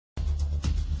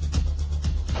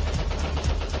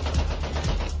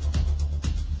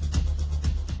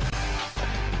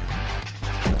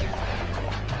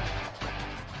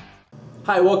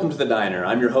Hi, welcome to the Diner.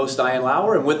 I'm your host, Ian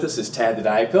Lauer, and with us is Tad the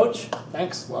Diet Coach.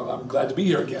 Thanks. Well, I'm glad to be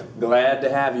here again. Glad to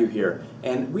have you here.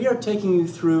 And we are taking you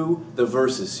through the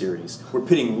Versus series. We're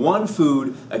pitting one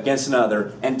food against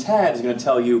another, and Tad is going to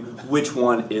tell you which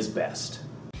one is best.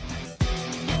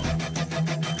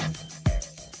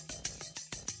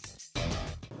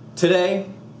 Today,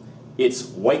 it's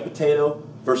white potato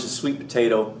versus sweet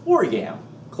potato or yam.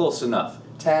 Close enough.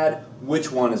 Tad,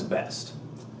 which one is best?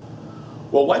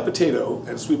 Well, white potato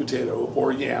and sweet potato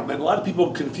or yam, and a lot of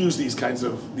people confuse these kinds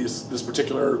of this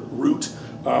particular root.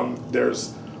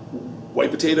 There's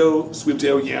white potato, sweet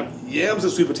potato, yam. Yams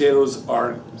and sweet potatoes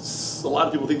are, a lot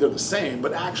of people think they're the same,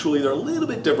 but actually they're a little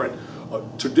bit different. A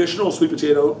traditional sweet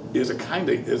potato is a kind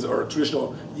of, or a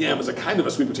traditional yam is a kind of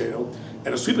a sweet potato,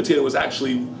 and a sweet potato is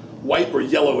actually white or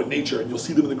yellow in nature, and you'll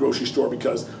see them in the grocery store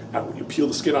because when you peel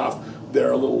the skin off,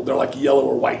 they're like yellow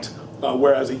or white.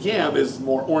 Whereas a yam is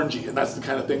more orangey, and that's the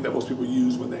kind of thing that most people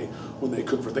use when they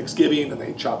cook for Thanksgiving and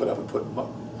they chop it up and put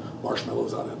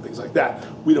marshmallows on it and things like that.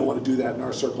 We don't want to do that in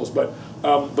our circles, but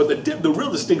the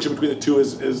real distinction between the two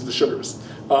is the sugars.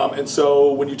 And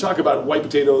so when you talk about white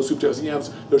potatoes, sweet potatoes, and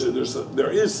yams, there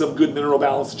is some good mineral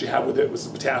balance that you have with it, with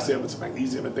some potassium and some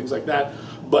magnesium and things like that.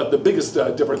 But the biggest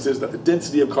difference is that the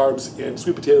density of carbs in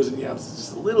sweet potatoes and yams is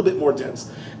just a little bit more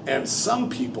dense. And some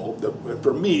people,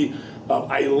 for me,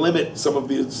 I limit some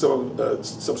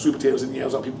sweet potatoes and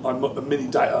yams on many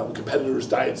competitors'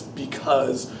 diets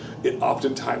because it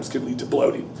oftentimes can lead to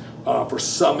bloating for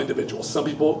some individuals. Some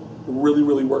people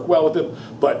really work well with them,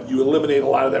 but you eliminate a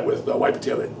lot of that with white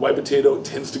potato. White potato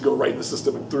tends to go right in the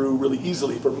system and through really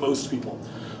easily for most people.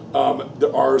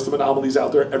 There are some anomalies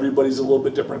out there. Everybody's a little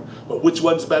bit different, but which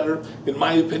one's better? In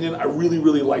my opinion, I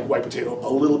really like white potato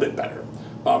a little bit better,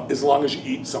 as long as you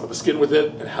eat some of the skin with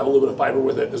it and have a little bit of fiber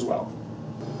with it as well.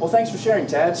 Well, thanks for sharing,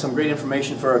 Tad. Some great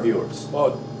information for our viewers.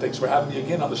 Well, thanks for having me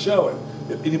again on the show.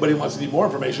 And if anybody wants to need more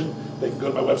information, they can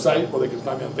go to my website, or they can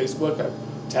find me on Facebook at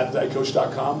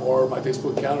tadthedietcoach.com, or my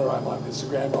Facebook account, or I'm on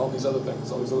Instagram, and all these other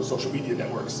things, all these other social media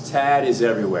networks. Tad is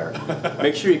everywhere.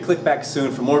 Make sure you click back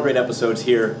soon for more great episodes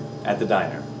here at the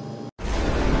Diner.